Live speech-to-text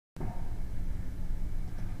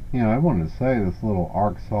You know, I wanted to say this little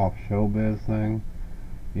ArcSoft ShowBiz thing.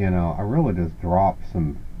 You know, I really just dropped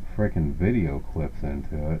some freaking video clips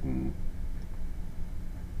into it, and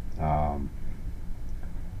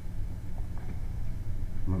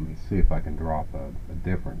let me see if I can drop a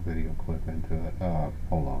different video clip into it.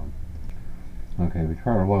 Hold on. Okay, if you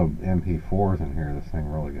try to load MP4s in here, this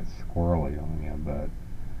thing really gets squirrely on you, but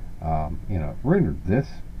you know, it rendered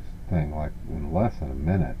this thing like in less than a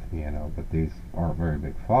minute, you know, but these aren't very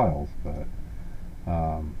big files, but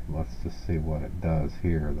let's just see what it does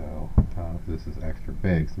here, though. This is extra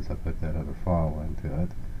big since I put that other file into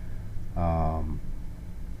it.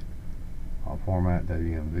 I'll format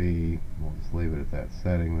WMV. We'll just leave it at that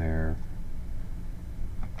setting there.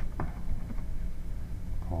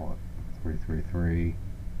 Call it 333.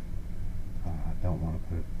 I don't want to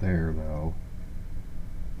put it there, though.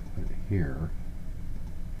 Put it here.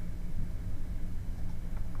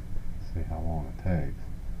 See how long it takes.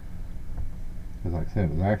 Because like I said,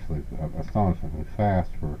 it was actually astonishingly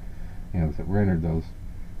fast for, you know, because it rendered those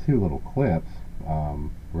two little clips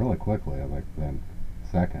really quickly, like in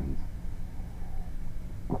seconds.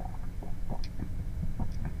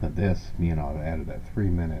 But this, you know, I added that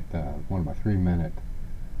 3-minute, one of my 3-minute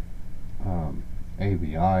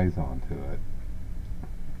AVIs onto it.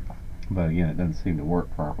 But again, it doesn't seem to work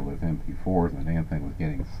properly with MP4s, and the damn thing was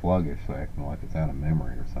getting sluggish, so acting like it's out of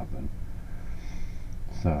memory or something.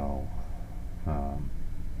 So,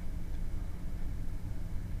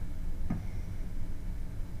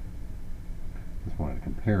 just wanted to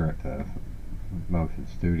compare it to Motion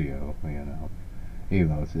Studio, you know. Even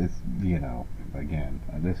though it's you know, again,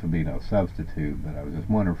 this would be no substitute, but I was just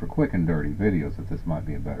wondering for quick and dirty videos if this might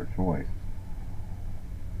be a better choice.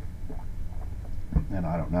 And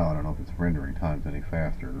I don't know if its rendering time's any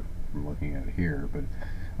faster from looking at it here, but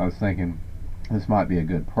I was thinking this might be a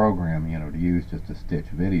good program, you know, to use just to stitch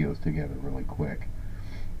videos together really quick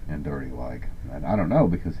and dirty like. And I don't know,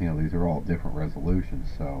 because, you know, these are all different resolutions,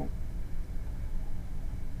 so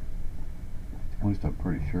at least I'm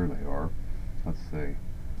pretty sure they are. Let's see.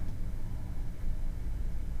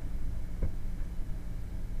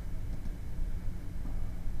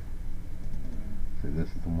 See, this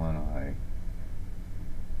is the one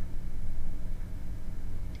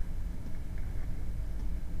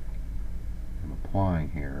I'm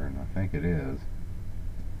applying here, and I think it is.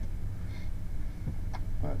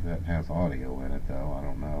 But that has audio in it, though. I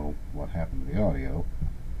don't know what happened to the audio.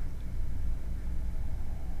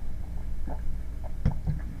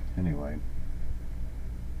 Anyway.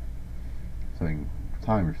 So you can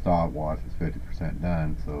time your stopwatch, it's 50%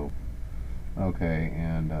 done, so okay,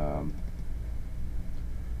 and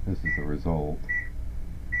this is the result.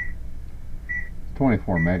 It's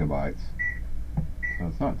 24 megabytes, so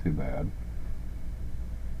it's not too bad.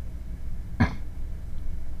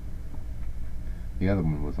 The other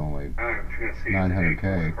one was only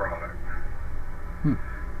 900K. It's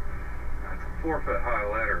a 4-foot high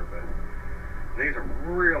letter, but these are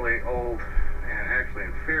really old and actually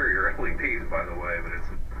inferior LEDs, by the way, but it's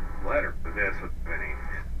a letter for this with many.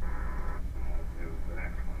 It was the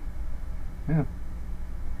next one. Yeah.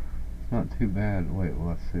 It's not too bad. Wait, well,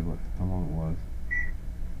 let's see how long it was.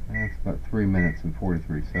 It's about 3 minutes and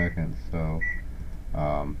 43 seconds, so,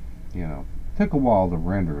 you know, it took a while to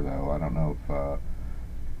render, though. I don't know if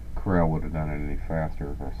Corel would have done it any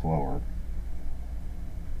faster or slower.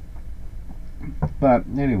 But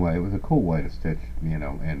anyway, it was a cool way to stitch, you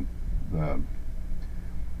know, and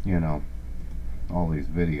you know, all these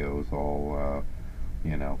videos, all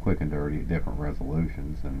you know, quick and dirty, different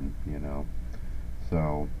resolutions, and you know,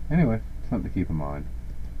 so anyway, something to keep in mind.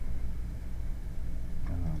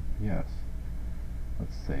 Yes,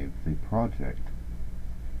 let's save the project.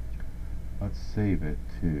 Let's save it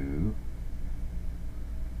to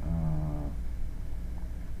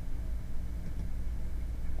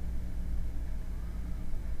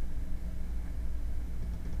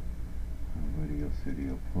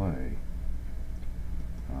Video Play.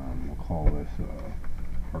 We'll call this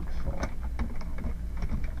ArcSoft.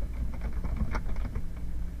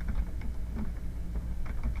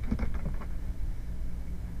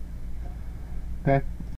 Okay.